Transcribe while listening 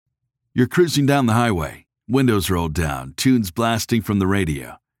You're cruising down the highway, windows rolled down, tunes blasting from the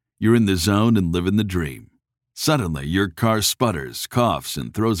radio. You're in the zone and living the dream. Suddenly, your car sputters, coughs,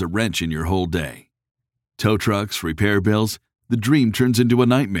 and throws a wrench in your whole day. Tow trucks, repair bills, the dream turns into a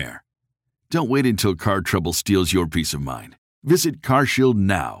nightmare. Don't wait until car trouble steals your peace of mind. Visit CarShield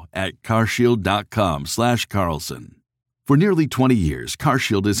now at carshield.com/Carlson. For nearly 20 years,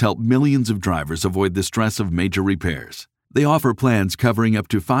 CarShield has helped millions of drivers avoid the stress of major repairs. They offer plans covering up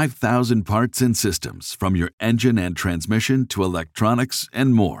to 5,000 parts and systems, from your engine and transmission to electronics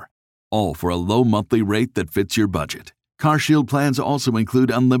and more, all for a low monthly rate that fits your budget. CarShield plans also include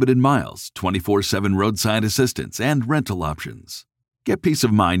unlimited miles, 24/7 roadside assistance, and rental options. Get peace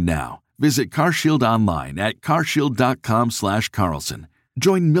of mind now. Visit CarShield online at carshield.com/Carlson.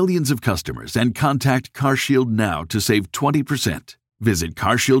 Join millions of customers and contact CarShield now to save 20%. Visit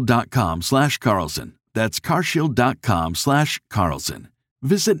carshield.com/Carlson. That's carshield.com/Carlson.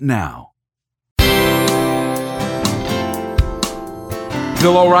 Visit now.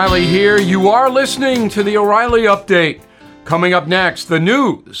 Bill O'Reilly here. You are listening to the O'Reilly Update. Coming up next, the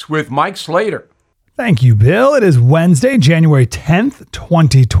news with Mike Slater. Thank you, Bill. It is Wednesday, January 10th,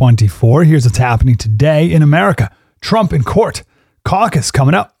 2024. Here's what's happening today in America. Trump in court. Caucus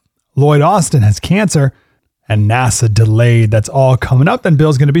coming up. Lloyd Austin has cancer. And NASA delayed. That's all coming up. Then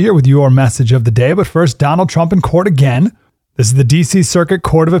Bill's going to be here with your message of the day. But first, Donald Trump in court again. This is the D.C. Circuit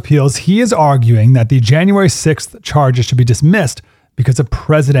Court of Appeals. He is arguing that the January 6th charges should be dismissed because of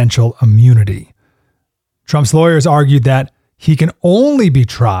presidential immunity. Trump's lawyers argued that he can only be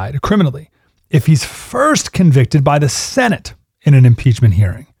tried criminally if he's first convicted by the Senate in an impeachment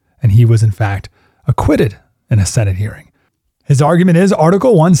hearing. And he was, in fact, acquitted in a Senate hearing. His argument is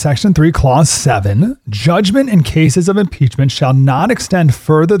Article 1, Section 3, Clause 7, judgment in cases of impeachment shall not extend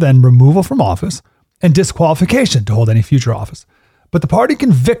further than removal from office and disqualification to hold any future office. But the party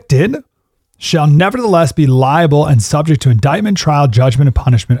convicted shall nevertheless be liable and subject to indictment, trial, judgment, and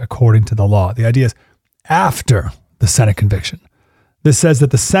punishment according to the law. The idea is after the Senate conviction. This says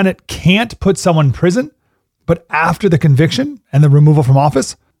that the Senate can't put someone in prison, but after the conviction and the removal from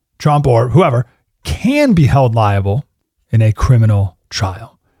office, Trump or whoever can be held liable in a criminal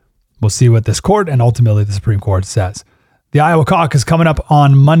trial. We'll see what this court and ultimately the Supreme Court says. The Iowa caucus coming up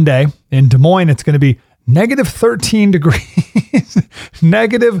on Monday in Des Moines. It's going to be negative 13 degrees,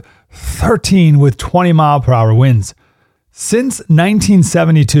 negative 13 with 20-mile-per-hour winds. Since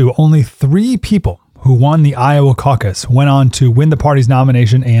 1972, only 3 people who won the Iowa caucus went on to win the party's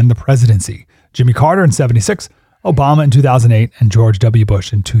nomination and the presidency. Jimmy Carter in 1976, Obama in 2008, and George W.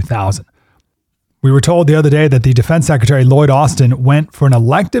 Bush in 2000. We were told the other day that the Defense Secretary Lloyd Austin went for an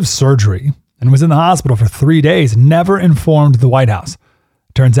elective surgery and was in the hospital for 3 days, never informed the White House.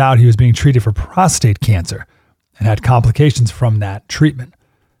 Turns out he was being treated for prostate cancer and had complications from that treatment.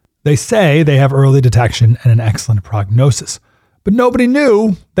 They say they have early detection and an excellent prognosis, but nobody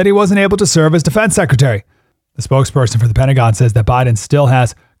knew that he wasn't able to serve as Defense Secretary. The spokesperson for the Pentagon says that Biden still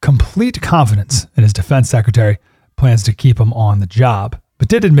has complete confidence in his Defense Secretary, plans to keep him on the job, but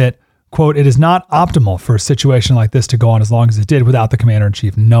did admit, quote, it is not optimal for a situation like this to go on as long as it did without the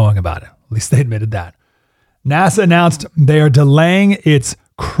commander-in-chief knowing about it. At least they admitted that. NASA announced they are delaying its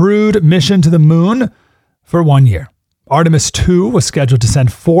crewed mission to the moon for 1 year. Artemis 2 was scheduled to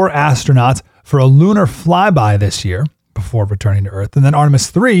send 4 astronauts for a lunar flyby this year before returning to Earth. And then Artemis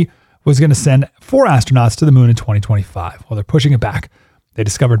 3 was going to send 4 astronauts to the moon in 2025. Well, they're pushing it back. They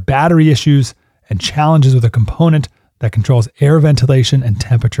discovered battery issues and challenges with a component that controls air ventilation and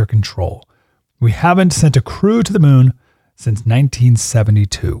temperature control. We haven't sent a crew to the moon since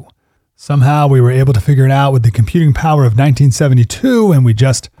 1972. Somehow we were able to figure it out with the computing power of 1972, and we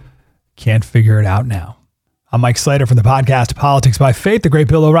just can't figure it out now. I'm Mike Slater from the podcast Politics by Faith. The great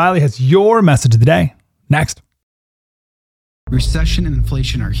Bill O'Reilly has your message of the day. Next. Recession and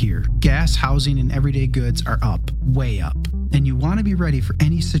inflation are here. Gas, housing, and everyday goods are up, way up. And you want to be ready for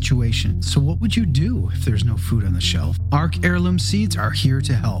any situation. So what would you do if there's no food on the shelf? ARC Heirloom Seeds are here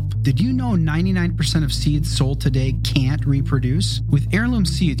to help. Did you know 99% of seeds sold today can't reproduce? With Heirloom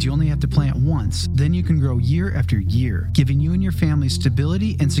Seeds, you only have to plant once. Then you can grow year after year, giving you and your family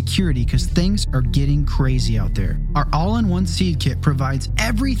stability and security because things are getting crazy out there. Our all-in-one seed kit provides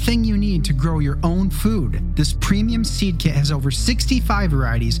everything you need to grow your own food. This premium seed kit has over over 65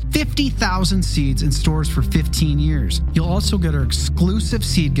 varieties, 50,000 seeds in stores for 15 years. You'll also get our exclusive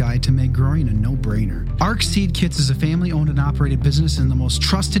seed guide to make growing a no-brainer. ARC Seed Kits is a family-owned and operated business and the most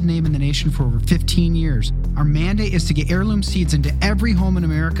trusted name in the nation for over 15 years. Our mandate is to get heirloom seeds into every home in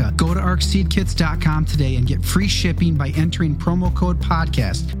America. Go to arcseedkits.com today and get free shipping by entering promo code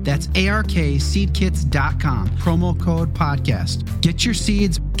podcast. That's ARKseedkits.com, promo code podcast. Get your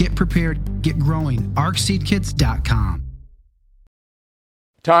seeds, get prepared, get growing. arcseedkits.com.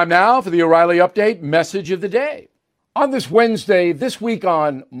 Time now for the O'Reilly Update message of the day. On this Wednesday, this week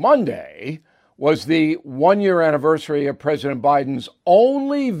on Monday, was the one-year anniversary of President Biden's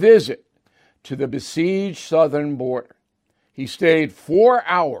only visit to the besieged southern border. He stayed 4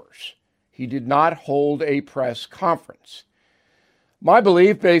 hours. He did not hold a press conference. My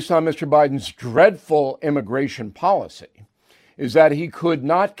belief, based on Mr. Biden's dreadful immigration policy, is that he could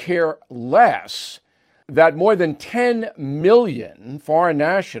not care less that more than 10 million foreign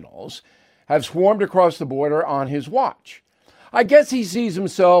nationals have swarmed across the border on his watch. I guess he sees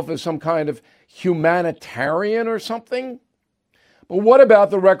himself as some kind of humanitarian or something. But what about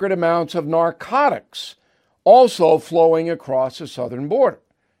the record amounts of narcotics also flowing across the southern border?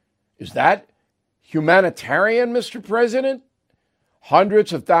 Is that humanitarian, Mr. President?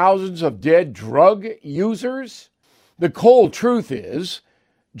 Hundreds of thousands of dead drug users? The cold truth is,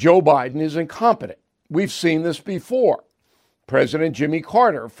 Joe Biden is incompetent. We've seen this before. President Jimmy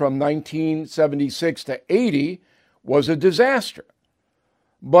Carter from 1976 to 80 was a disaster.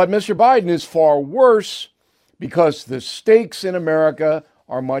 But Mr. Biden is far worse because the stakes in America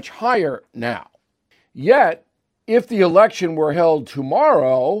are much higher now. Yet, if the election were held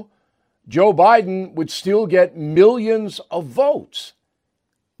tomorrow, Joe Biden would still get millions of votes.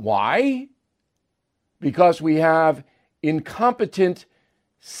 Why? Because we have incompetent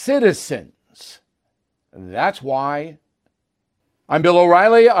citizens. That's why. I'm Bill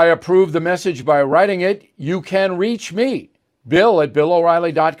O'Reilly. I approve the message by writing it. You can reach me, Bill at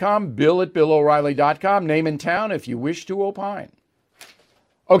BillO'Reilly.com, Bill at BillO'Reilly.com, name and town if you wish to opine.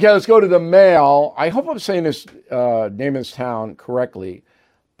 Okay, let's go to the mail. I hope I'm saying this name of this town correctly.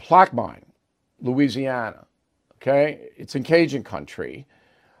 Plaquemine, Louisiana. Okay, it's in Cajun country.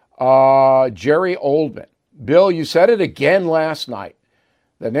 Jerry Oldman. Bill, you said it again last night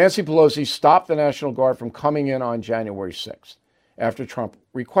that Nancy Pelosi stopped the National Guard from coming in on January 6th after Trump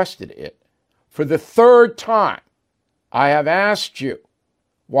requested it. For the third time, I have asked you,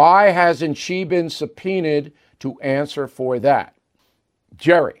 why hasn't she been subpoenaed to answer for that?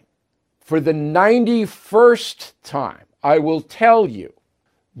 Jerry, for the 91st time, I will tell you,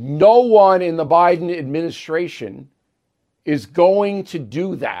 no one in the Biden administration is going to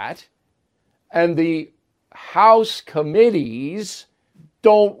do that, and the House committees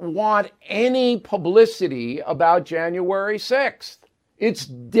don't want any publicity about January 6th. It's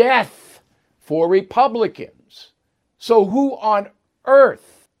death for Republicans. So who on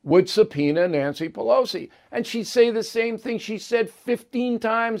earth would subpoena Nancy Pelosi? And she'd say the same thing she said 15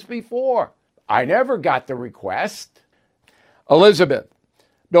 times before. I never got the request. Elizabeth,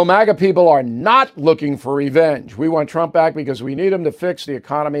 Bill, MAGA people are not looking for revenge. We want Trump back because we need him to fix the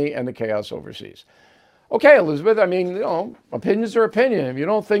economy and the chaos overseas. Okay, Elizabeth, I mean, opinions are opinion. If you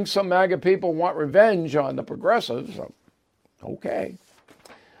don't think some MAGA people want revenge on the progressives, okay.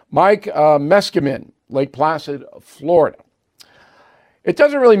 Mike Meskimen, Lake Placid, Florida. It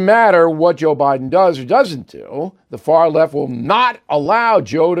doesn't really matter what Joe Biden does or doesn't do. The far left will not allow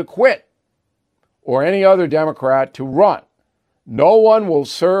Joe to quit or any other Democrat to run. No one will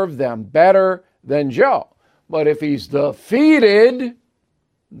serve them better than Joe. But if he's defeated,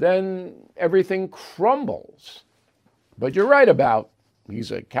 then everything crumbles. But you're right about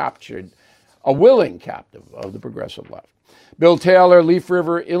he's a willing captive of the progressive left. Bill Taylor, Leaf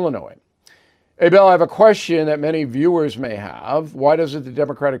River, Illinois. Hey, Bill, I have a question that many viewers may have. Why doesn't the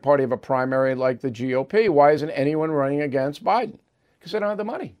Democratic Party have a primary like the GOP? Why isn't anyone running against Biden? Because they don't have the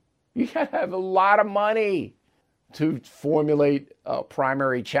money. You got to have a lot of money to formulate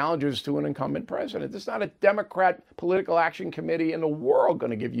primary challengers to an incumbent president. There's not a Democrat political action committee in the world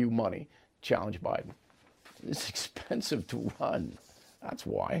going to give you money to challenge Biden. It's expensive to run. That's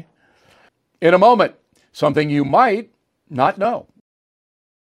why. In a moment, something you might not know.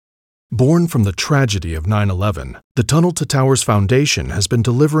 Born from the tragedy of 9/11, the Tunnel to Towers Foundation has been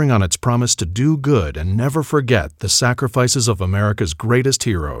delivering on its promise to do good and never forget the sacrifices of America's greatest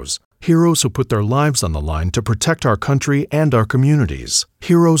heroes. Heroes who put their lives on the line to protect our country and our communities.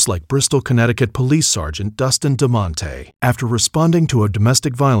 Heroes like Bristol, Connecticut Police Sergeant Dustin DeMonte. After responding to a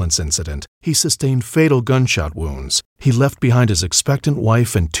domestic violence incident, he sustained fatal gunshot wounds. He left behind his expectant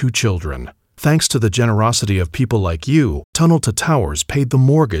wife and 2 children. Thanks to the generosity of people like you, Tunnel to Towers paid the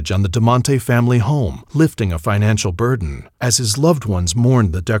mortgage on the DeMonte family home, lifting a financial burden. As his loved ones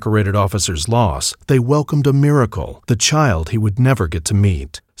mourned the decorated officer's loss, they welcomed a miracle, the child he would never get to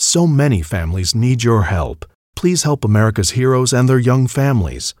meet. So many families need your help. Please help America's heroes and their young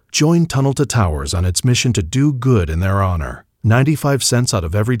families. Join Tunnel to Towers on its mission to do good in their honor. 95 cents out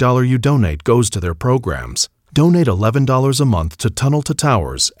of every dollar you donate goes to their programs. Donate $11 a month to Tunnel to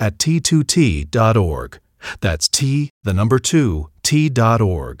Towers at T2T.org. That's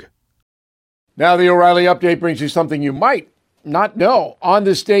T2T.org. Now the O'Reilly Update brings you something you might not know. On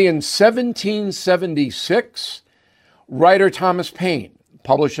this day in 1776, writer Thomas Paine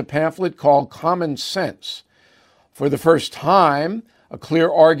published a pamphlet called Common Sense. For the first time, a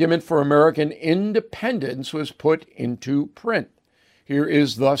clear argument for American independence was put into print. Here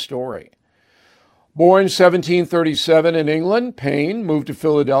is the story. Born 1737 in England, Paine moved to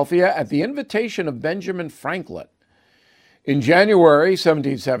Philadelphia at the invitation of Benjamin Franklin. In January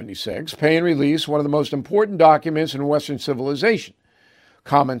 1776, Paine released one of the most important documents in Western civilization.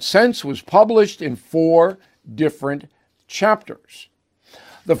 Common Sense was published in 4 different chapters.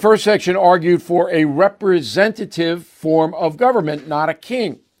 The first section argued for a representative form of government, not a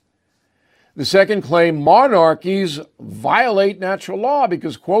king. The second claimed monarchies violate natural law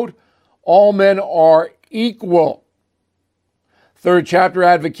because, quote, all men are equal. Third chapter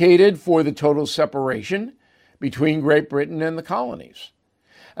advocated for the total separation between Great Britain and the colonies.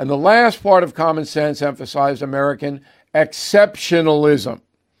 And the last part of Common Sense emphasized American exceptionalism.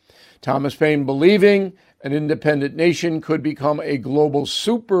 Thomas Paine believing an independent nation could become a global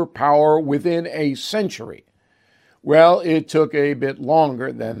superpower within a century. Well, it took a bit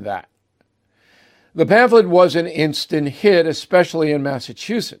longer than that. The pamphlet was an instant hit, especially in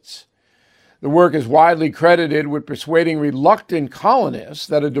Massachusetts. The work is widely credited with persuading reluctant colonists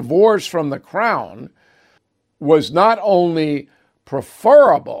that a divorce from the crown was not only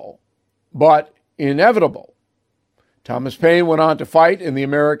preferable, but inevitable. Thomas Paine went on to fight in the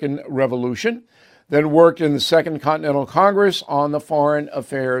American Revolution, then worked in the Second Continental Congress on the Foreign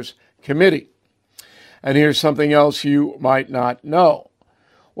Affairs Committee. And here's something else you might not know.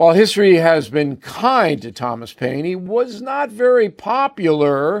 While history has been kind to Thomas Paine, he was not very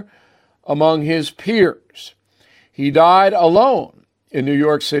popular among his peers. He died alone in New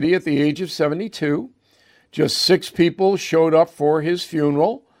York City at the age of 72. Just 6 people showed up for his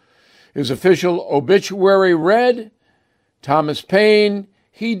funeral. His official obituary read, Thomas Paine,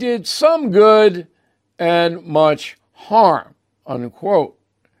 he did some good and much harm, unquote.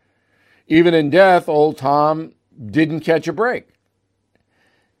 Even in death, old Tom didn't catch a break.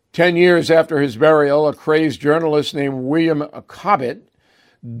 10 years after his burial, a crazed journalist named William Cobbett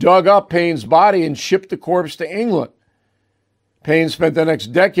dug up Paine's body and shipped the corpse to England. Paine spent the next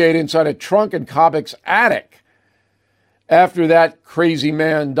decade inside a trunk in Cobbett's attic. After that crazy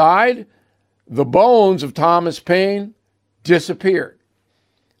man died, the bones of Thomas Paine disappeared.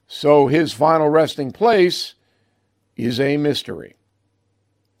 So his final resting place is a mystery.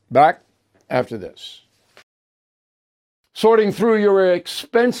 Back after this. Sorting through your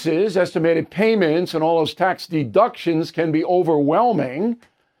expenses, estimated payments, and all those tax deductions can be overwhelming.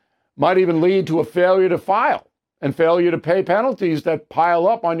 Might even lead to a failure to file and failure to pay penalties that pile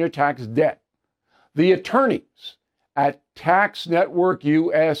up on your tax debt. The attorneys at Tax Network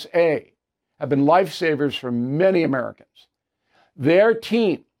USA have been lifesavers for many Americans. Their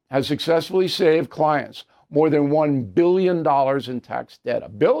team has successfully saved clients more than $1 billion in tax debt.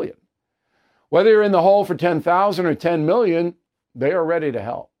 $1 billion. Whether you're in the hole for $10,000 or $10 million, they are ready to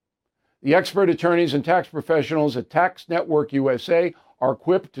help. The expert attorneys and tax professionals at Tax Network USA are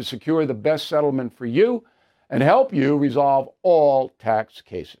equipped to secure the best settlement for you and help you resolve all tax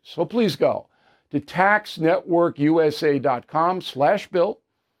cases. So please go to taxnetworkusa.com/bill,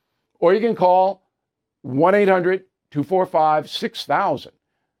 or you can call 1-800-245-6000.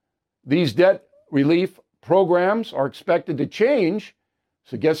 These debt relief programs are expected to change,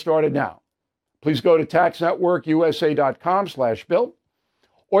 so get started now. Please go to taxnetworkusa.com/bill,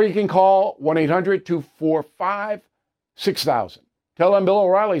 or you can call 1-800-245-6000. Tell them Bill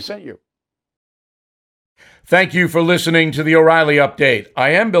O'Reilly sent you. Thank you for listening to the O'Reilly Update. I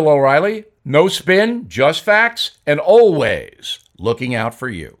am Bill O'Reilly. No spin, just facts, and always looking out for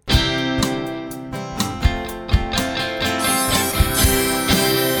you.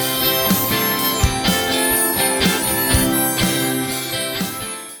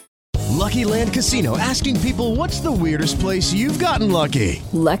 Lucky Land Casino, asking people, what's the weirdest place you've gotten lucky?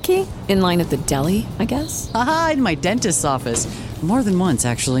 Lucky? In line at the deli, I guess? Aha, in my dentist's office. More than once,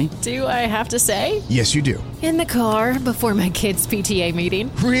 actually. Do I have to say? Yes, you do. In the car before my kids' PTA meeting.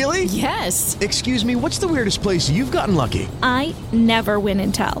 Really? Yes. Excuse me, what's the weirdest place you've gotten lucky? I never win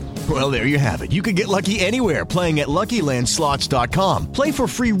and tell. Well, there you have it. You can get lucky anywhere, playing at LuckyLandSlots.com. Play for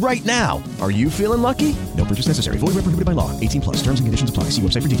free right now. Are you feeling lucky? No purchase necessary. Void where prohibited by law. 18+. Terms and conditions apply. See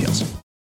website for details.